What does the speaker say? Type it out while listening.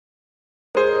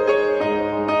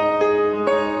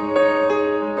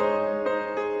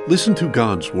Listen to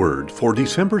God's Word for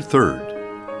December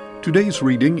 3rd. Today's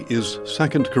reading is 2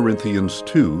 Corinthians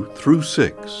 2 through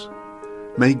 6.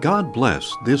 May God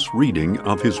bless this reading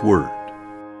of His Word.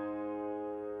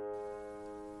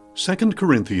 2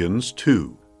 Corinthians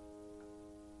 2.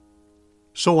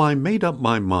 So I made up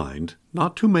my mind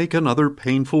not to make another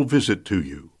painful visit to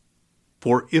you.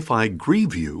 For if I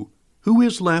grieve you, who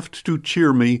is left to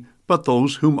cheer me but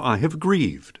those whom I have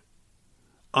grieved?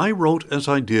 I wrote as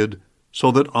I did, so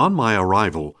that on my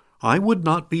arrival I would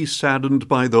not be saddened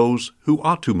by those who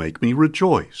ought to make me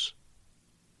rejoice.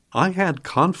 I had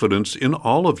confidence in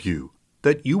all of you,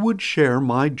 that you would share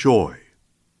my joy.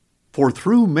 For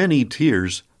through many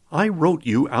tears I wrote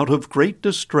you out of great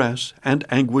distress and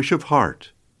anguish of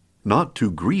heart, not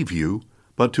to grieve you,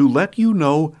 but to let you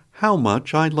know how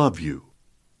much I love you.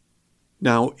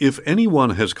 Now if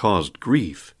anyone has caused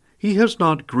grief, he has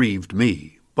not grieved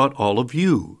me, but all of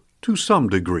you, to some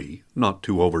degree, not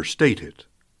to overstate it.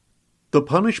 The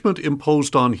punishment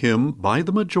imposed on him by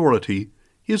the majority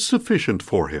is sufficient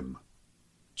for him.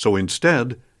 So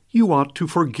instead, you ought to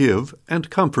forgive and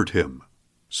comfort him,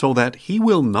 so that he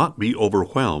will not be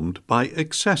overwhelmed by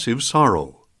excessive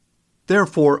sorrow.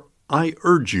 Therefore, I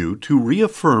urge you to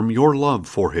reaffirm your love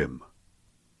for him.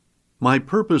 My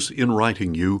purpose in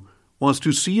writing you was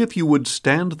to see if you would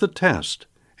stand the test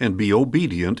and be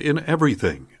obedient in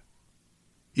everything.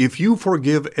 If you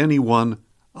forgive anyone,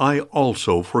 I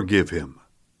also forgive him.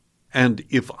 And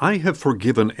if I have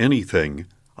forgiven anything,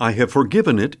 I have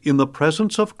forgiven it in the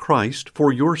presence of Christ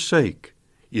for your sake,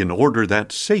 in order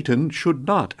that Satan should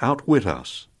not outwit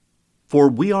us. For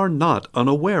we are not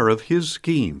unaware of his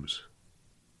schemes.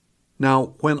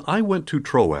 Now, when I went to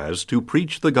Troas to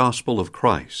preach the gospel of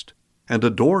Christ, and a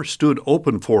door stood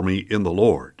open for me in the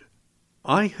Lord,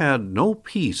 I had no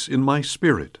peace in my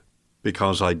spirit,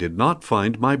 because I did not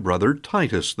find my brother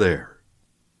Titus there.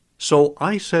 So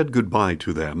I said goodbye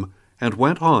to them, and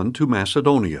went on to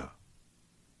Macedonia.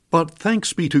 But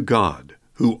thanks be to God,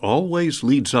 who always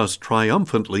leads us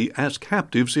triumphantly as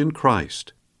captives in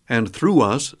Christ, and through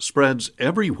us spreads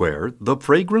everywhere the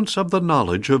fragrance of the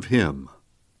knowledge of Him.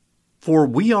 For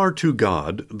we are to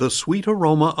God the sweet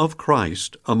aroma of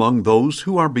Christ among those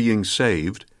who are being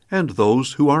saved and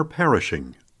those who are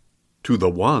perishing. To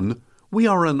the one, we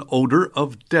are an odor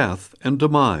of death and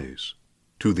demise,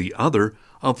 to the other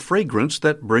a fragrance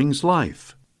that brings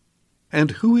life.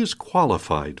 And who is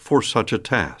qualified for such a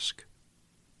task?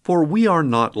 For we are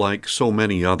not like so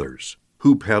many others,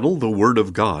 who peddle the word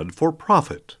of God for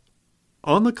profit.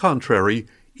 On the contrary,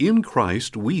 in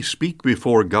Christ we speak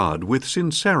before God with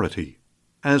sincerity,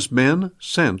 as men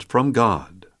sent from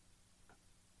God.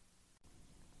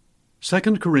 2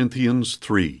 Corinthians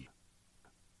 3.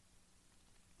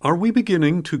 Are we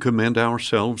beginning to commend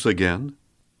ourselves again?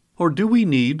 Or do we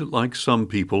need, like some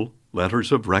people,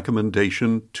 letters of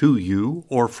recommendation to you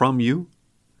or from you?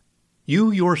 You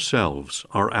yourselves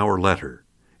are our letter,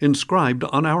 inscribed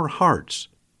on our hearts,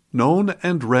 known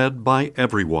and read by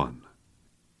everyone.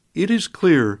 It is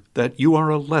clear that you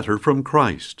are a letter from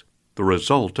Christ, the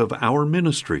result of our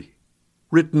ministry,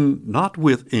 written not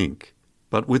with ink,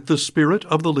 but with the Spirit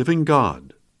of the living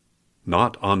God,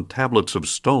 not on tablets of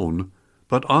stone,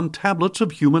 but on tablets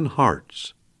of human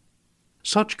hearts.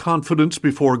 Such confidence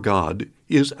before God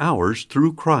is ours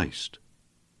through Christ.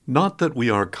 Not that we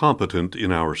are competent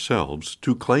in ourselves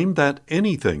to claim that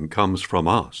anything comes from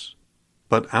us,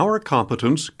 but our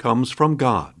competence comes from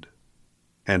God.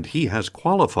 And He has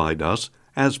qualified us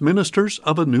as ministers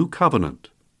of a new covenant,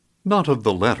 not of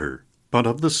the letter, but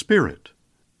of the Spirit.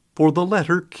 For the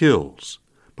letter kills,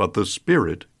 but the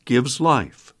Spirit gives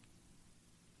life.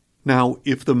 Now,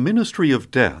 if the ministry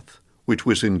of death, which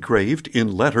was engraved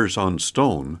in letters on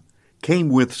stone, came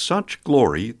with such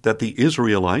glory that the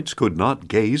Israelites could not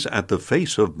gaze at the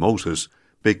face of Moses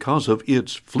because of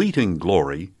its fleeting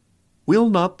glory, will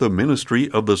not the ministry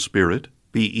of the Spirit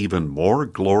be even more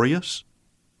glorious?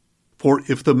 For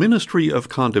if the ministry of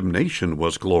condemnation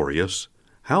was glorious,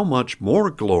 how much more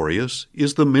glorious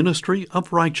is the ministry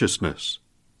of righteousness?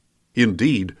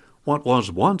 Indeed, what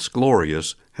was once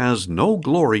glorious has no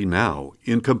glory now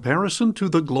in comparison to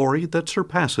the glory that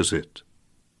surpasses it.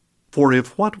 For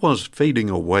if what was fading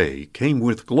away came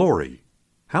with glory,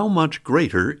 how much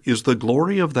greater is the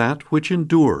glory of that which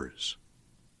endures?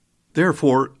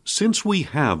 Therefore, since we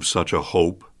have such a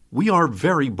hope, we are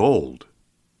very bold.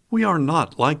 We are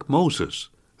not like Moses,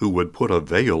 who would put a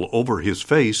veil over his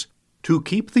face to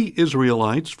keep the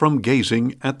Israelites from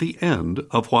gazing at the end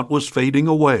of what was fading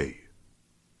away.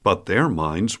 But their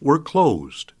minds were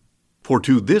closed. For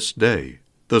to this day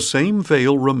the same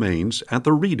veil remains at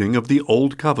the reading of the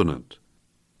Old Covenant.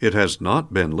 It has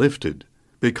not been lifted,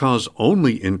 because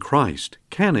only in Christ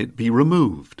can it be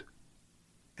removed.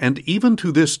 And even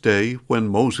to this day, when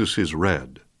Moses is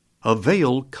read, a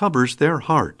veil covers their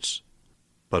hearts.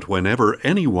 But whenever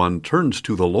anyone turns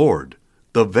to the Lord,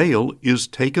 the veil is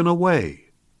taken away.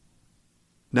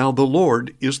 Now the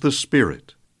Lord is the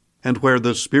Spirit, and where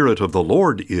the Spirit of the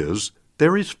Lord is,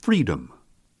 there is freedom.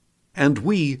 And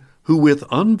we, who with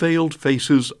unveiled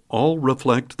faces all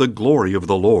reflect the glory of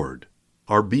the Lord,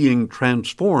 are being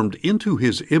transformed into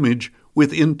His image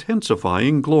with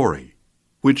intensifying glory,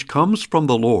 which comes from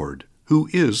the Lord, who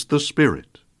is the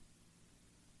Spirit.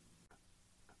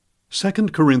 2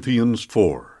 Corinthians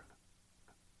 4.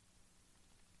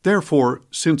 Therefore,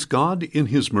 since God in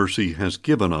His mercy has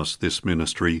given us this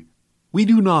ministry, we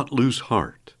do not lose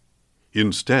heart.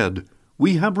 Instead,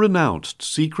 we have renounced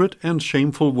secret and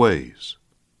shameful ways.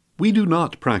 We do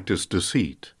not practice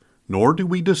deceit, nor do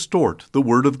we distort the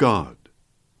word of God.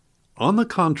 On the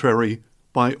contrary,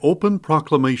 by open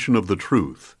proclamation of the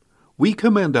truth, we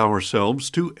commend ourselves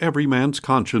to every man's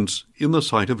conscience in the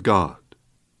sight of God.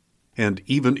 And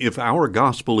even if our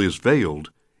gospel is veiled,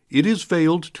 it is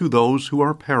veiled to those who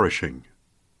are perishing.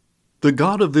 The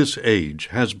God of this age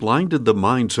has blinded the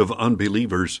minds of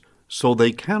unbelievers so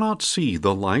they cannot see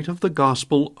the light of the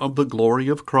gospel of the glory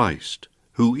of Christ,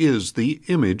 who is the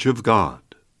image of God.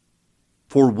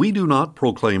 For we do not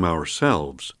proclaim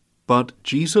ourselves, but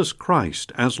Jesus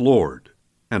Christ as Lord,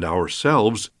 and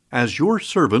ourselves as your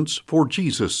servants for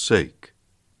Jesus' sake.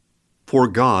 For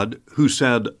God, who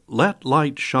said, "Let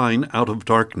light shine out of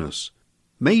darkness,"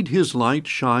 made His light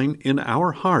shine in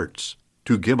our hearts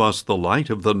to give us the light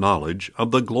of the knowledge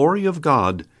of the glory of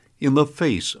God in the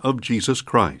face of Jesus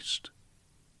Christ.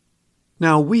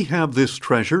 Now we have this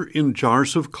treasure in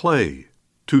jars of clay,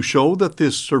 to show that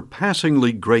this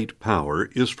surpassingly great power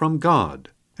is from God,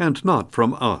 and not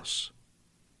from us.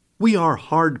 We are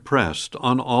hard-pressed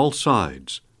on all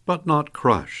sides, but not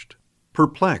crushed,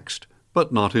 perplexed,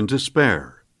 but not in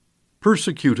despair,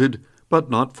 persecuted, but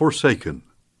not forsaken,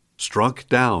 struck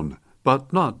down,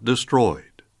 but not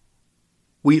destroyed.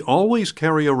 We always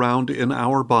carry around in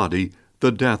our body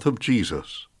the death of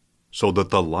Jesus, so that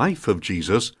the life of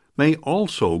Jesus may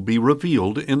also be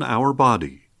revealed in our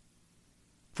body.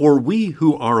 For we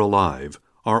who are alive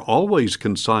are always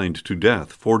consigned to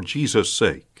death for Jesus'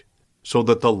 sake, so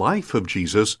that the life of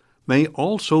Jesus may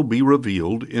also be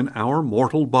revealed in our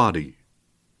mortal body.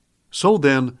 So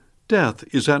then, death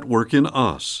is at work in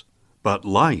us, but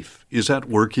life is at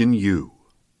work in you.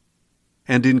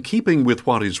 And in keeping with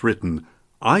what is written,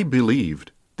 I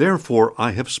believed, therefore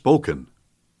I have spoken.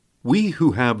 We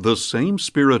who have the same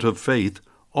spirit of faith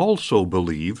also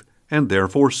believe, and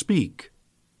therefore speak,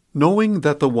 knowing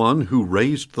that the one who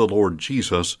raised the Lord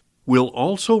Jesus will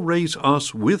also raise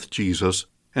us with Jesus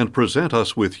and present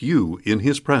us with you in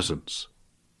His presence.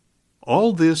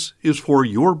 All this is for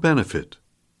your benefit,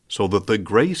 so that the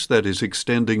grace that is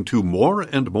extending to more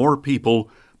and more people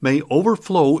may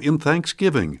overflow in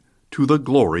thanksgiving to the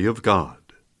glory of God.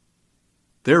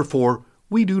 Therefore,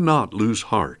 we do not lose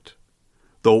heart.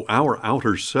 Though our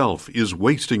outer self is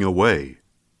wasting away,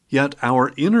 yet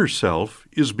our inner self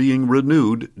is being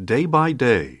renewed day by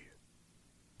day.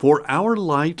 For our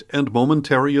light and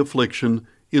momentary affliction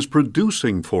is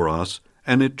producing for us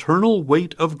an eternal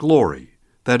weight of glory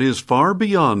that is far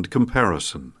beyond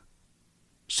comparison.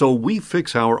 So we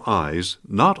fix our eyes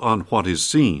not on what is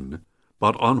seen,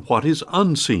 but on what is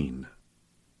unseen.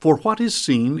 For what is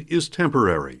seen is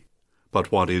temporary,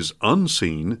 but what is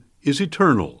unseen is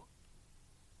eternal.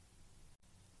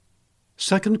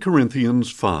 2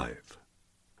 Corinthians 5.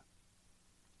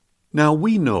 Now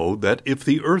we know that if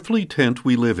the earthly tent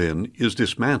we live in is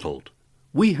dismantled,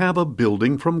 we have a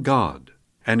building from God,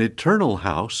 an eternal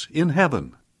house in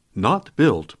heaven, not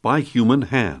built by human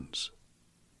hands.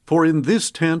 For in this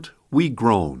tent we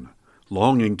groan,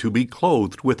 longing to be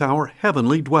clothed with our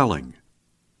heavenly dwelling,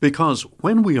 because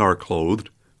when we are clothed,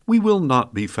 we will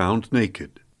not be found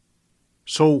naked.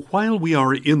 So while we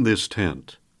are in this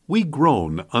tent, we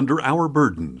groan under our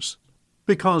burdens,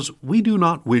 because we do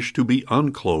not wish to be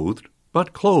unclothed,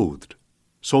 but clothed,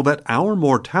 so that our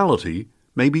mortality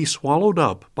may be swallowed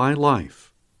up by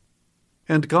life.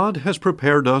 And God has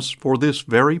prepared us for this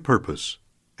very purpose,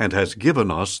 and has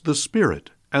given us the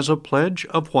Spirit as a pledge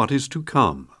of what is to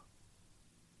come.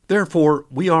 Therefore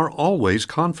we are always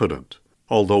confident,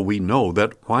 although we know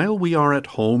that while we are at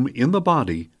home in the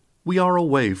body, we are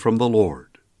away from the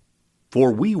Lord.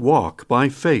 For we walk by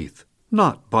faith,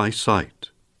 not by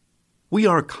sight. We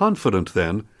are confident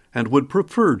then, and would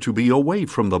prefer to be away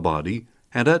from the body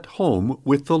and at home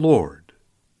with the Lord.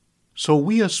 So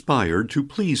we aspire to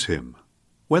please Him,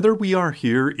 whether we are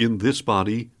here in this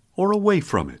body or away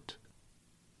from it.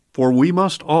 For we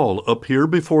must all appear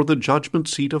before the judgment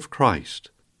seat of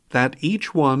Christ, that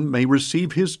each one may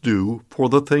receive his due for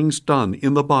the things done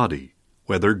in the body,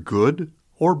 whether good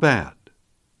or bad.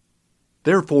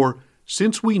 Therefore,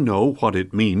 since we know what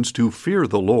it means to fear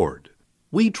the Lord,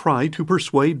 we try to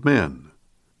persuade men.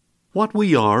 What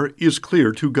we are is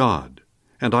clear to God,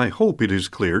 and I hope it is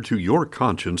clear to your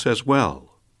conscience as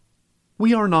well.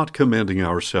 We are not commending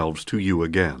ourselves to you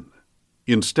again.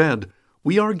 Instead,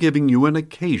 we are giving you an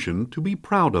occasion to be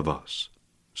proud of us,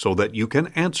 so that you can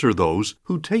answer those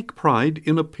who take pride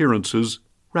in appearances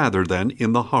rather than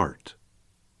in the heart.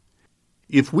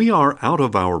 If we are out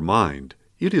of our mind,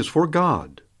 it is for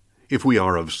God. If we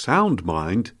are of sound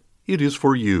mind, it is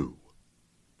for you.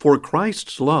 For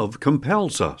Christ's love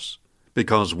compels us,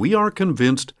 because we are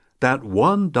convinced that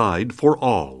one died for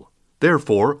all,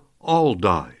 therefore all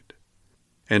died.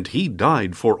 And he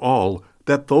died for all,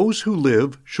 that those who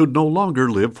live should no longer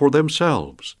live for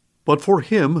themselves, but for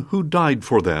him who died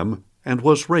for them and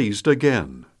was raised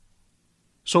again.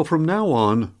 So from now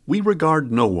on, we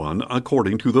regard no one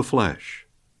according to the flesh.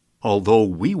 Although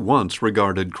we once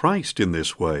regarded Christ in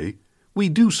this way, we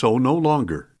do so no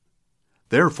longer.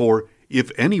 Therefore,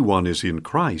 if anyone is in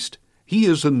Christ, he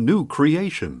is a new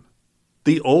creation.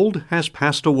 The old has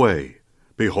passed away.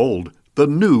 Behold, the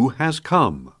new has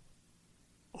come.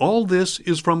 All this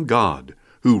is from God,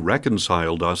 who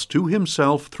reconciled us to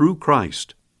himself through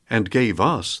Christ, and gave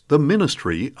us the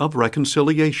ministry of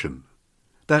reconciliation,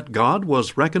 that God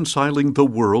was reconciling the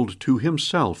world to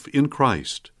himself in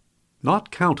Christ,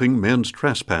 not counting men's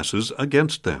trespasses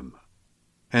against them.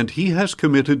 And he has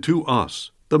committed to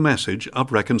us the message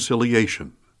of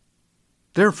reconciliation.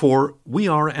 Therefore, we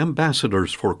are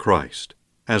ambassadors for Christ,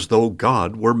 as though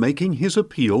God were making his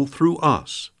appeal through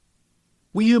us.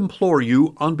 We implore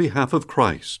you on behalf of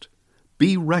Christ,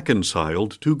 be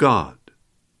reconciled to God.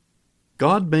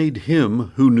 God made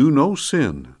him who knew no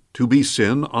sin to be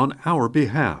sin on our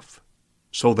behalf,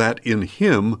 so that in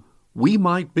him we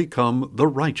might become the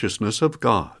righteousness of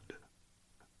God.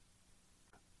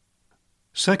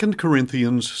 2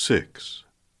 Corinthians 6.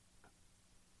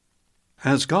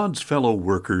 As God's fellow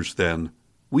workers, then,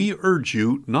 we urge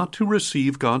you not to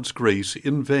receive God's grace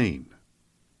in vain.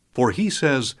 For he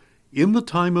says, "In the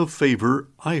time of favor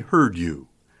I heard you,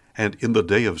 and in the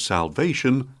day of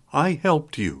salvation I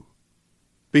helped you."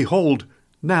 Behold,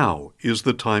 now is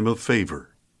the time of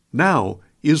favor. Now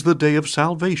is the day of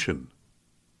salvation.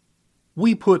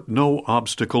 We put no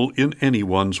obstacle in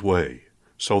anyone's way,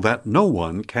 so that no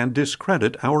one can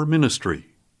discredit our ministry.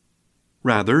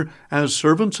 Rather, as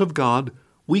servants of God,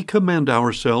 we commend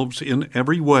ourselves in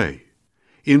every way,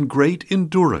 in great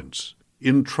endurance,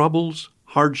 in troubles,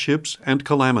 hardships, and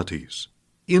calamities,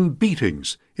 in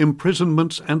beatings,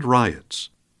 imprisonments, and riots,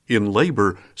 in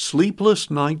labor,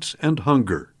 sleepless nights, and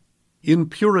hunger, in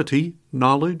purity,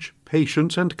 knowledge,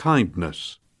 patience, and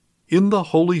kindness, in the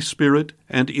Holy Spirit,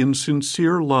 and in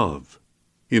sincere love,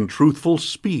 in truthful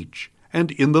speech,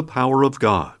 and in the power of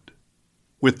God,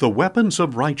 with the weapons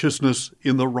of righteousness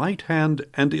in the right hand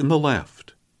and in the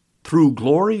left, through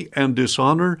glory and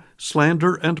dishonor,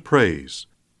 slander and praise,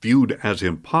 viewed as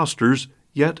impostors,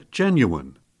 yet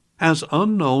genuine, as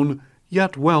unknown,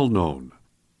 yet well known,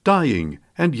 dying,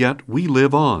 and yet we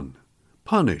live on,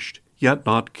 punished, yet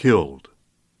not killed,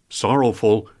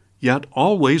 sorrowful, yet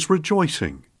always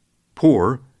rejoicing,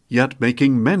 poor, yet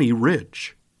making many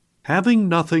rich, having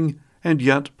nothing, and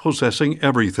yet possessing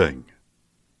everything.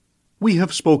 We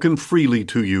have spoken freely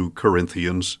to you,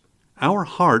 Corinthians. Our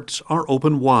hearts are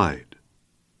open wide.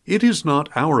 It is not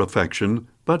our affection,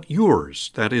 but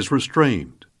yours that is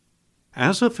restrained.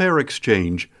 As a fair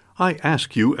exchange, I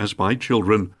ask you as my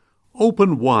children,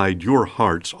 open wide your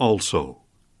hearts also.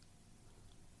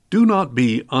 Do not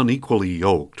be unequally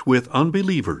yoked with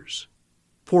unbelievers.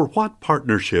 For what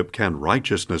partnership can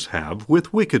righteousness have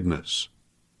with wickedness?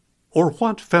 Or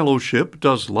what fellowship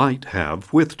does light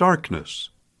have with darkness?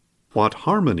 What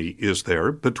harmony is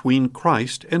there between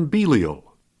Christ and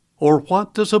Belial? Or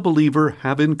what does a believer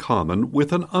have in common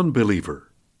with an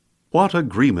unbeliever? What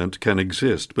agreement can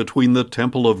exist between the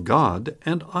temple of God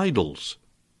and idols?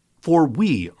 For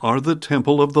we are the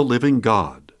temple of the living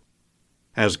God.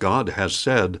 As God has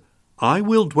said, I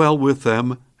will dwell with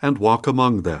them and walk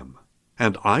among them,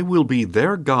 and I will be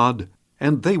their God,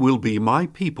 and they will be my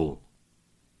people.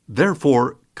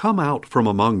 Therefore, come out from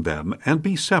among them and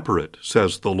be separate,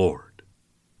 says the Lord.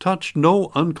 Touch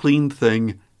no unclean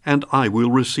thing, and I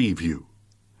will receive you.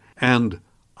 And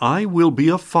I will be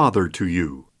a father to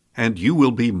you, and you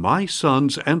will be my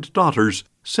sons and daughters,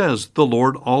 says the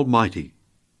Lord Almighty.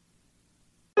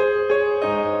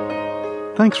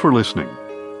 Thanks for listening.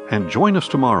 and join us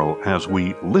tomorrow as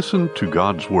we listen to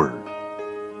God's Word.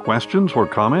 Questions or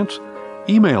comments?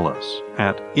 Email us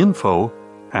at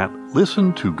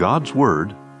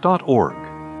info@listentogodsword.org.